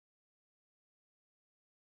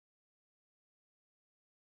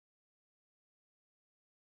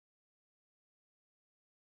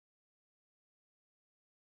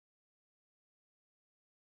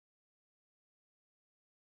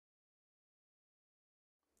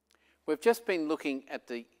We've just been looking at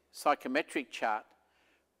the psychometric chart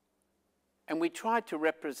and we tried to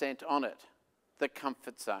represent on it the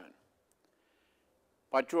comfort zone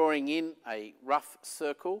by drawing in a rough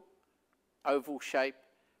circle, oval shape.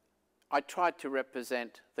 I tried to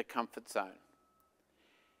represent the comfort zone.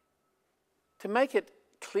 To make it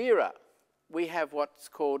clearer, we have what's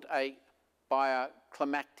called a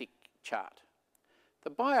bioclimatic chart.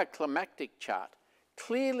 The bioclimatic chart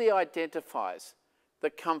clearly identifies the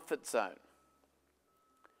comfort zone.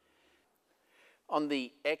 On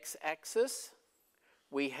the x-axis,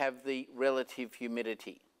 we have the relative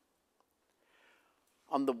humidity.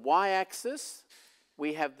 On the y-axis,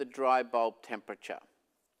 we have the dry bulb temperature.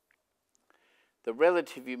 The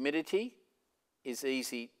relative humidity is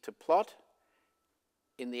easy to plot.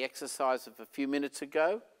 In the exercise of a few minutes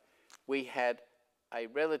ago, we had a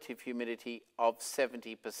relative humidity of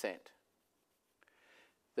 70%.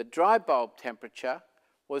 The dry bulb temperature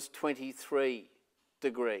was 23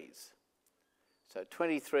 degrees. So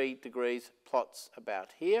 23 degrees plots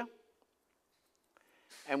about here.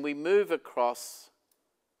 And we move across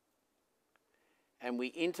and we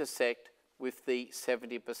intersect with the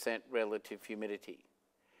 70% relative humidity.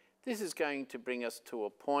 This is going to bring us to a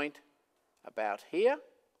point about here,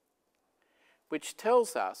 which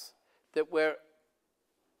tells us that we're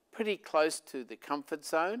pretty close to the comfort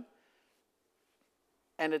zone,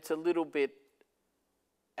 and it's a little bit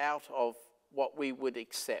out of what we would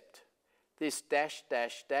accept. This dash,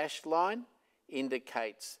 dash, dash line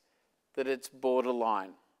indicates that it's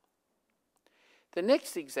borderline. The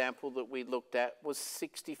next example that we looked at was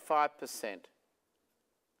 65%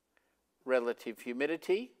 relative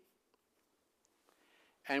humidity,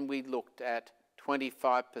 and we looked at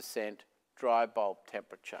 25% dry bulb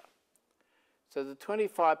temperature. So the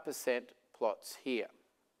 25% plots here.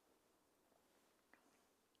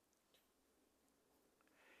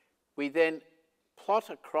 We then plot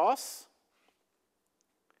across,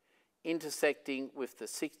 intersecting with the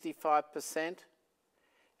 65%,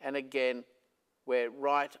 and again, we're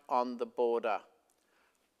right on the border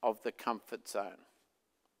of the comfort zone.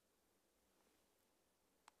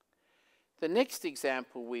 The next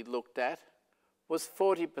example we looked at was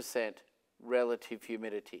 40% relative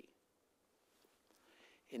humidity.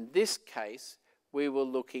 In this case, we were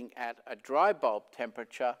looking at a dry bulb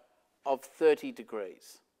temperature of 30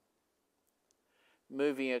 degrees.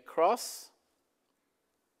 Moving across,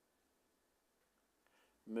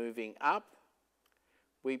 moving up,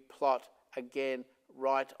 we plot again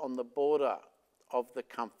right on the border of the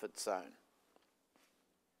comfort zone.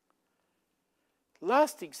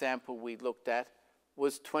 Last example we looked at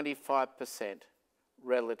was 25%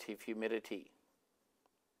 relative humidity.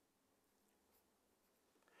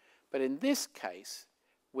 But in this case,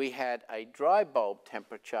 we had a dry bulb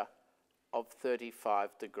temperature of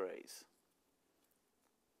 35 degrees.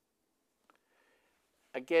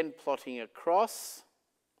 Again, plotting across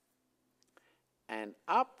and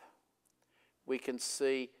up, we can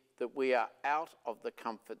see that we are out of the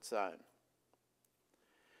comfort zone.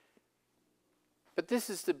 But this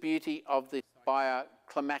is the beauty of the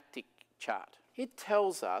bioclimatic chart. It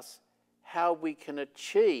tells us how we can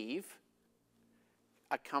achieve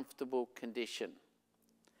a comfortable condition.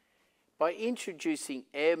 By introducing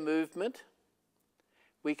air movement,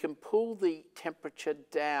 we can pull the temperature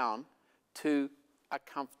down to a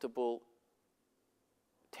comfortable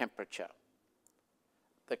temperature,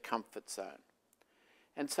 the comfort zone.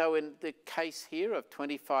 And so in the case here of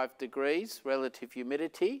 25 degrees relative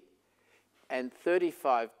humidity and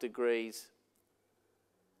 35 degrees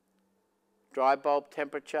dry bulb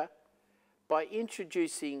temperature, by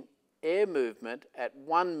introducing air movement at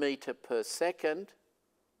 1 metre per second,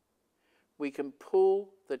 we can pull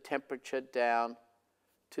the temperature down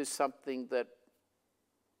to something that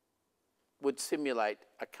would simulate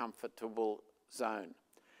a comfortable zone.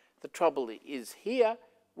 The trouble is here,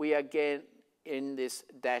 we are again in this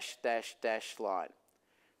dash, dash, dash line,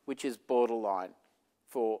 which is borderline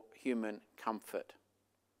for human comfort.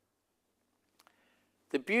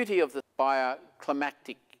 The beauty of the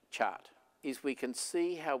bioclimatic chart is we can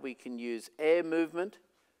see how we can use air movement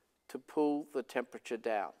to pull the temperature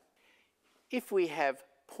down. If we have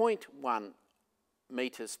 0.1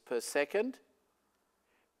 metres per second,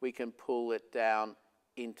 we can pull it down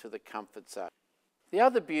into the comfort zone. The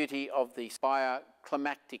other beauty of the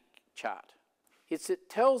bioclimatic chart is it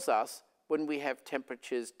tells us when we have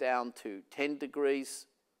temperatures down to 10 degrees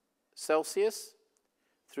Celsius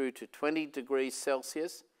through to 20 degrees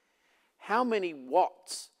Celsius, how many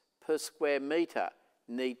watts per square metre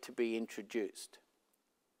need to be introduced.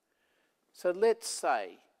 So let's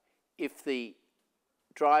say if the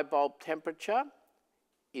dry bulb temperature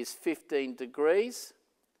is 15 degrees,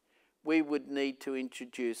 we would need to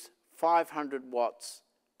introduce 500 watts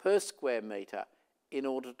per square metre in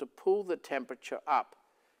order to pull the temperature up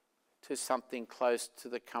to something close to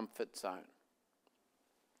the comfort zone.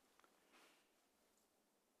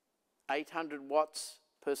 800 watts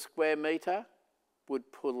per square metre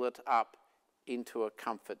would pull it up into a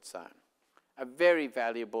comfort zone. A very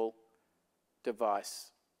valuable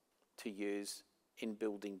device to use in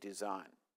building design.